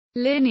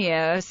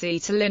Linear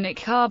acetylenic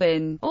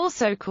carbene,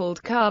 also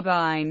called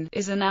carbyne,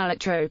 is an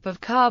allotrope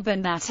of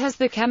carbon that has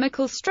the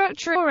chemical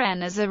structure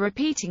N as a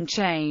repeating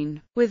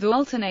chain, with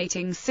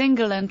alternating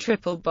single and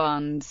triple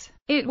bonds.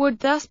 It would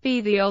thus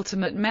be the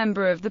ultimate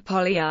member of the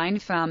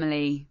polyyne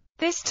family.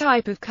 This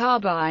type of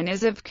carbyne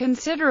is of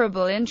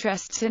considerable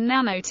interest to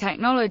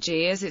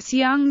nanotechnology as its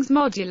Young's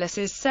modulus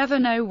is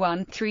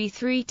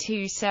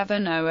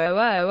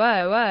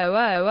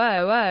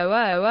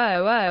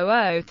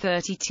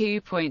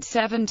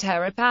 7013327000000000032.7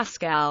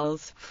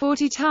 terapascals,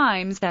 40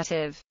 times that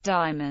of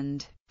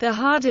diamond, the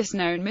hardest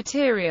known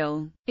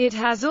material. It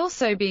has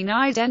also been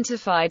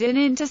identified in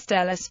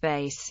interstellar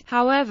space.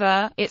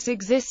 However, its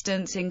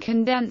existence in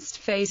condensed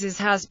phases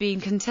has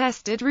been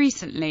contested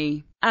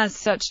recently, as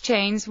such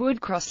chains would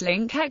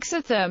cross-link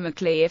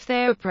exothermically if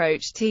they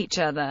approached each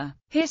other.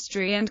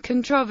 History and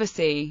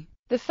controversy.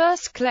 The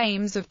first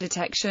claims of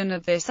detection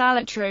of this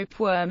allotrope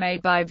were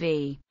made by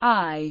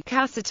V.I.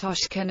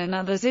 Kasatoshkin and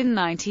others in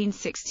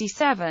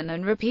 1967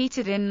 and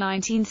repeated in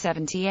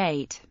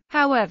 1978.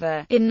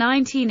 However, in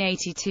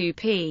 1982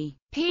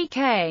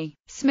 P.K.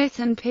 Smith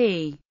and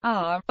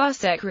P.R.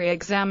 Busek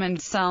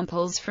re-examined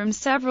samples from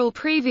several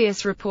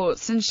previous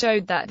reports and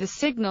showed that the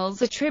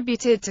signals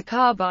attributed to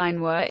carbyne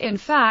were in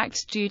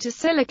fact due to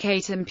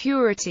silicate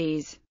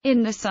impurities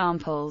in the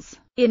samples.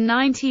 In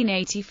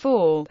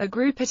 1984, a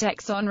group at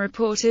Exxon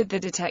reported the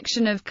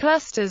detection of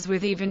clusters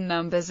with even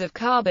numbers of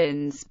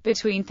carbons,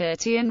 between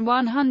 30 and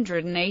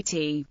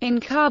 180, in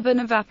carbon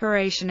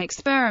evaporation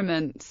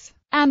experiments,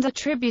 and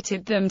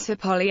attributed them to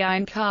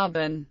polyyne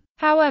carbon.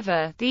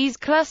 However, these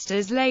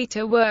clusters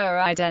later were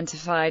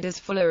identified as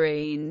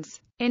fullerenes.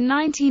 In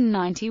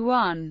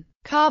 1991,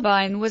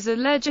 carbyne was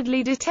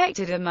allegedly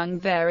detected among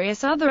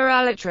various other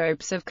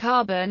allotropes of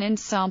carbon in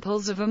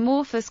samples of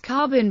amorphous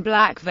carbon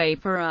black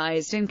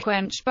vaporized and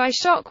quenched by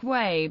shock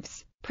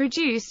waves,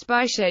 produced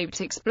by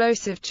shaped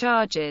explosive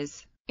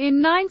charges.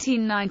 In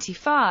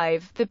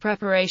 1995, the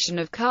preparation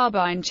of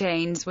carbyne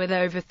chains with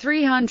over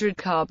 300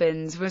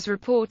 carbons was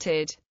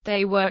reported.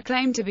 They were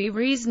claimed to be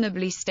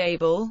reasonably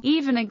stable,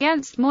 even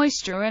against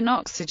moisture and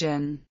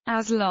oxygen,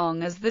 as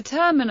long as the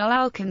terminal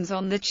alkenes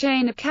on the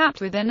chain are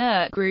capped with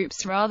inert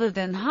groups rather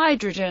than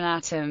hydrogen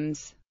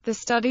atoms. The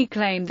study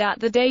claimed that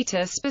the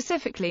data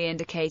specifically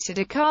indicated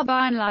a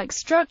carbyne-like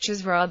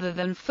structures rather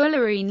than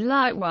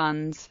fullerene-like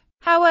ones.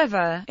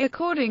 However,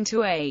 according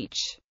to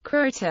H.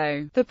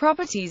 Croto, the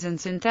properties and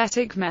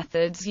synthetic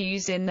methods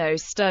used in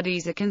those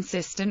studies are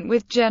consistent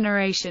with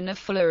generation of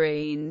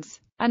fullerenes.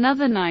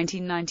 Another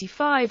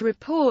 1995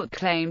 report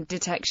claimed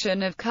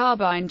detection of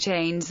carbyne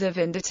chains of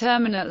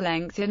indeterminate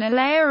length in a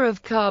layer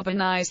of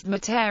carbonized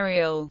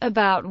material,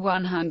 about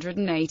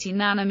 180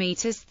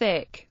 nanometers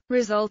thick,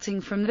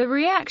 resulting from the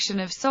reaction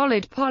of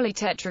solid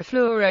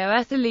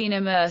polytetrafluoroethylene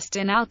immersed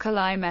in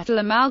alkali metal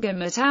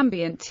amalgam at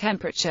ambient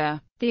temperature.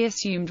 The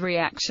assumed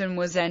reaction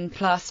was N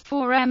plus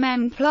 4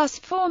 Mn plus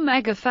 4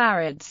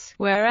 megafarads,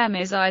 where M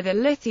is either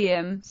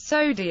lithium,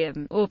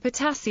 sodium, or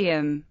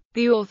potassium.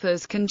 The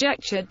authors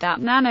conjectured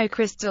that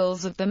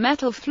nanocrystals of the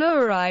metal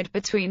fluoride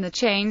between the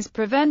chains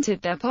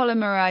prevented their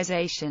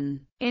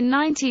polymerization. In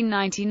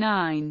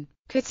 1999,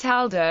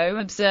 Cataldo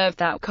observed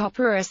that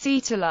copper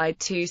acetylide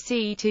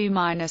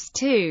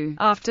 2C2-2,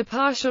 after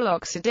partial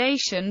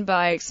oxidation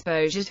by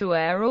exposure to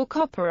air or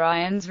copper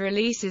ions,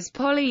 releases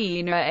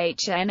polyyne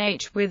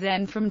HNH with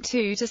N from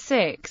 2 to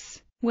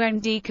 6.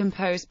 When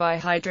decomposed by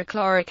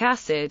hydrochloric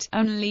acid,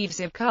 and leaves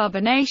a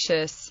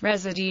carbonaceous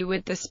residue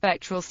with the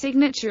spectral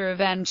signature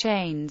of N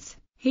chains.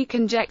 He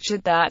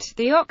conjectured that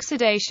the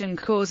oxidation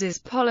causes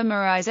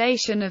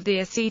polymerization of the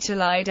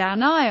acetylide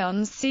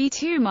anions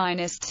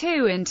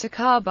C2- into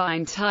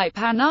carbyne-type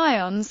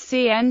anions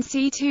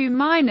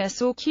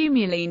CnC2- or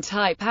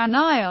cumulene-type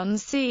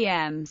anions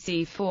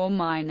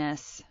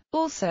CmC4-.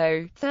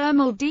 Also,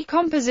 thermal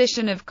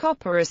decomposition of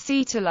copper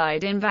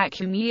acetylide in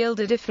vacuum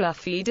yielded a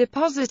fluffy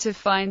deposit of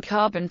fine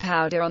carbon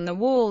powder on the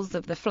walls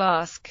of the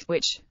flask,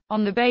 which,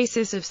 on the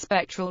basis of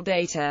spectral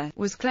data,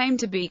 was claimed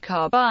to be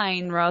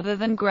carbyne rather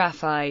than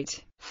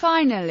graphite.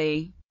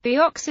 Finally, the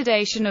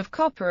oxidation of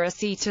copper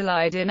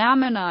acetylide in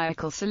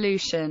ammoniacal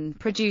solution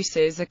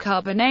produces a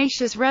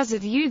carbonaceous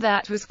residue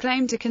that was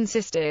claimed to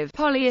consist of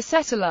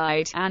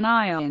polyacetylide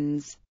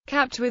anions,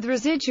 capped with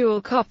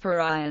residual copper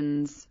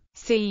ions.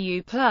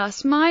 Cu+-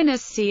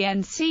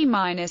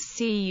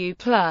 CnC-Cu+.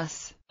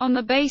 On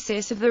the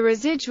basis of the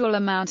residual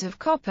amount of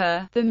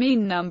copper, the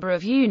mean number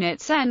of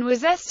units N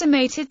was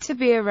estimated to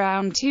be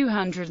around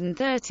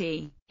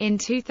 230. In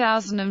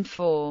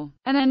 2004,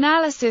 an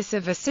analysis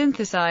of a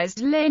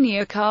synthesized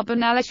linear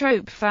carbon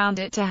allotrope found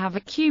it to have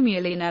a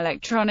cumulene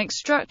electronic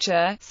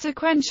structure,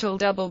 sequential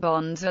double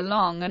bonds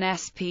along an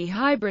sp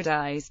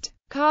hybridized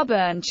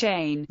carbon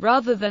chain,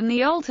 rather than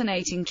the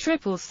alternating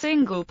triple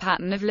single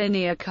pattern of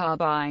linear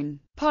carbyne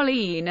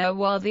polyyne,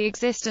 while the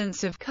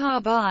existence of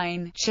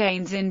carbyne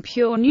chains in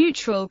pure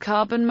neutral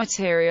carbon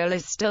material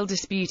is still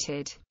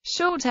disputed.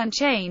 Short N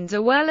chains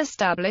are well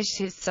established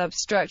as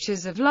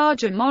substructures of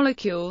larger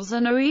molecules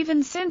and are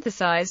even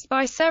synthesized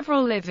by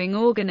several living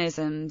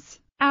organisms.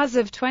 As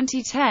of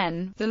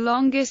 2010, the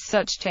longest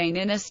such chain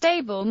in a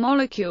stable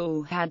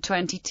molecule had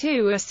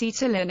 22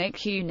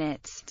 acetylenic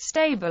units,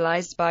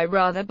 stabilized by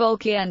rather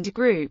bulky end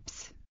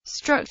groups.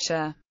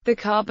 Structure. The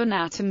carbon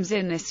atoms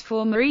in this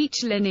form are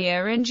each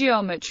linear in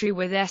geometry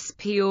with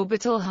sp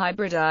orbital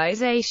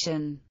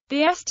hybridization.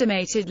 The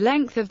estimated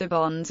length of the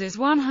bonds is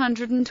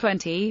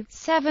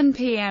 127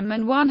 pm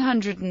and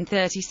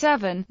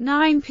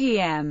 137.9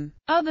 pm.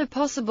 Other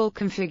possible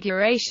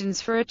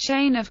configurations for a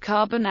chain of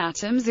carbon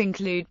atoms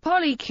include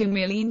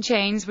polycumulene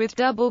chains with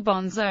double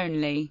bonds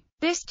only.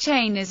 This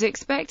chain is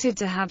expected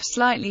to have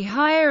slightly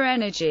higher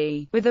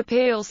energy, with a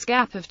Peierls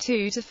gap of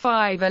 2 to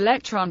 5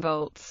 electron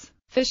volts.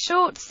 For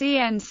short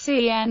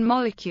CN-CN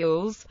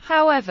molecules,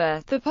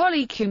 however, the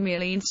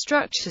polycumulene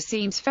structure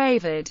seems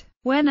favored.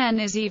 When N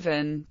is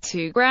even,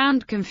 two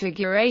ground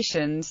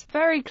configurations,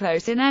 very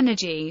close in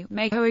energy,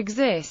 may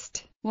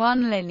coexist,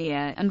 one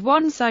linear and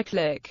one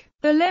cyclic.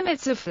 The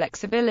limits of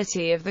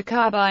flexibility of the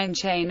carbyne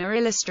chain are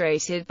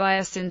illustrated by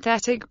a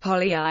synthetic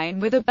polyyne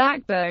with a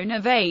backbone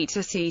of 8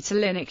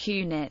 acetylenic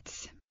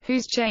units,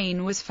 whose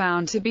chain was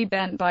found to be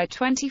bent by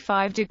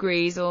 25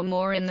 degrees or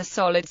more in the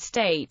solid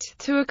state,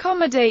 to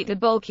accommodate the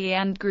bulky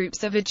end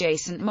groups of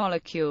adjacent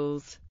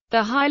molecules.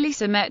 The highly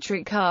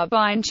symmetric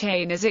carbyne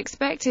chain is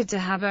expected to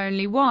have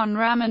only one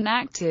Raman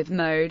active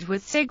mode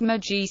with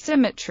sigma-G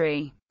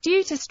symmetry,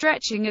 due to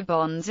stretching of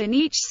bonds in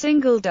each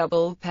single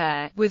double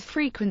pair, with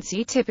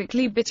frequency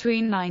typically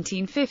between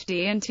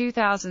 1950 and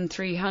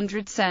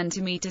 2300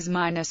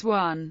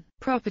 cm-1.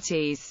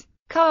 Properties.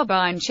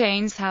 Carbyne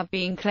chains have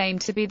been claimed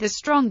to be the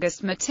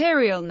strongest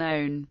material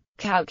known.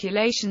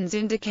 Calculations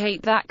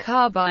indicate that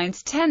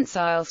carbyne's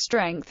tensile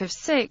strength of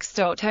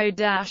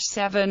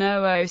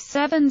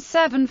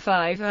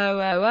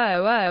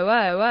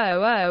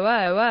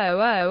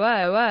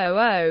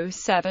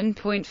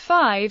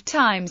 6.0-7000000000000000000000000000000000000000000000000000000000000000000000000000000000000000000000000000000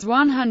 times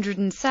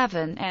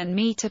 107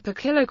 N-meter per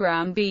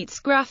kilogram beats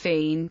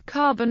graphene,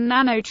 carbon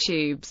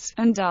nanotubes,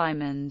 and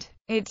diamond.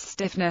 Its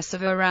stiffness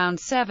of around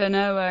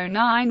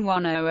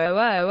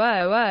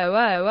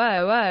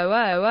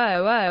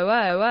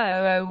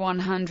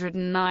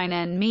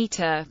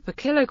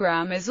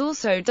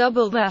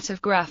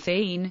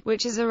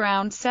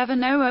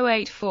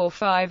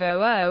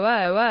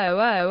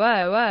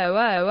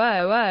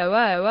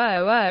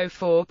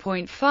 70091000000000000000000000000000000000000000000000000000000000000000000000000000000000000000000000000000000000000000000000000000000000000000000000000000000000000000000000000000000000000000000000000000000000000000000000000000000000000000000000000000000000000000000000000000000000000000000000000000000000000000000000000000000000000000000000000000000000000000000000000000000000000000000000000000000000000000000000000000000000000000000000000000000000000000000000000000000000000000000000000000000000000000000000000000000000000000000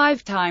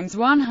 4.5 times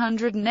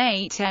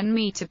 108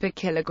 N-meter per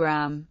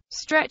kilogram.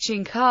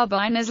 Stretching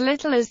carbyne as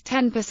little as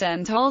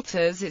 10%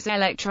 alters its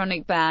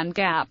electronic band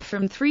gap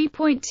from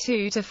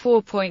 3.2 to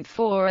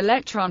 4.4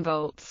 electron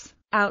volts.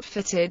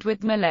 Outfitted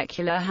with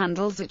molecular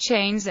handles at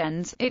chain's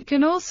ends, it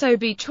can also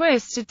be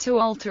twisted to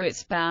alter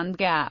its band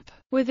gap.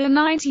 With a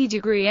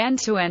 90-degree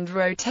end-to-end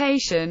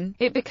rotation,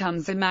 it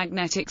becomes a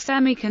magnetic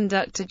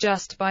semiconductor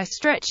just by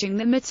stretching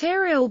the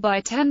material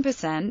by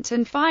 10%,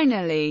 and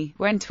finally,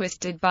 when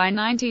twisted by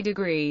 90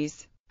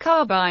 degrees,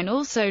 carbyne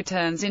also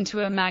turns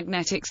into a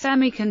magnetic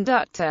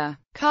semiconductor.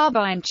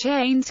 Carbyne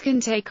chains can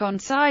take on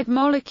side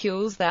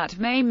molecules that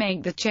may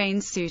make the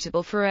chains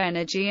suitable for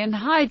energy and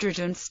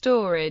hydrogen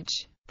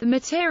storage. The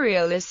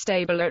material is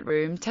stable at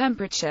room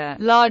temperature,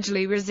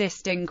 largely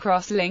resisting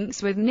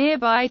cross-links with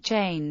nearby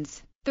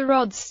chains. The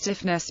rod's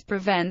stiffness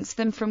prevents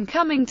them from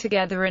coming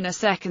together in a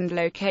second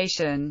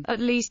location, at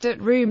least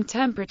at room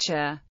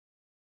temperature.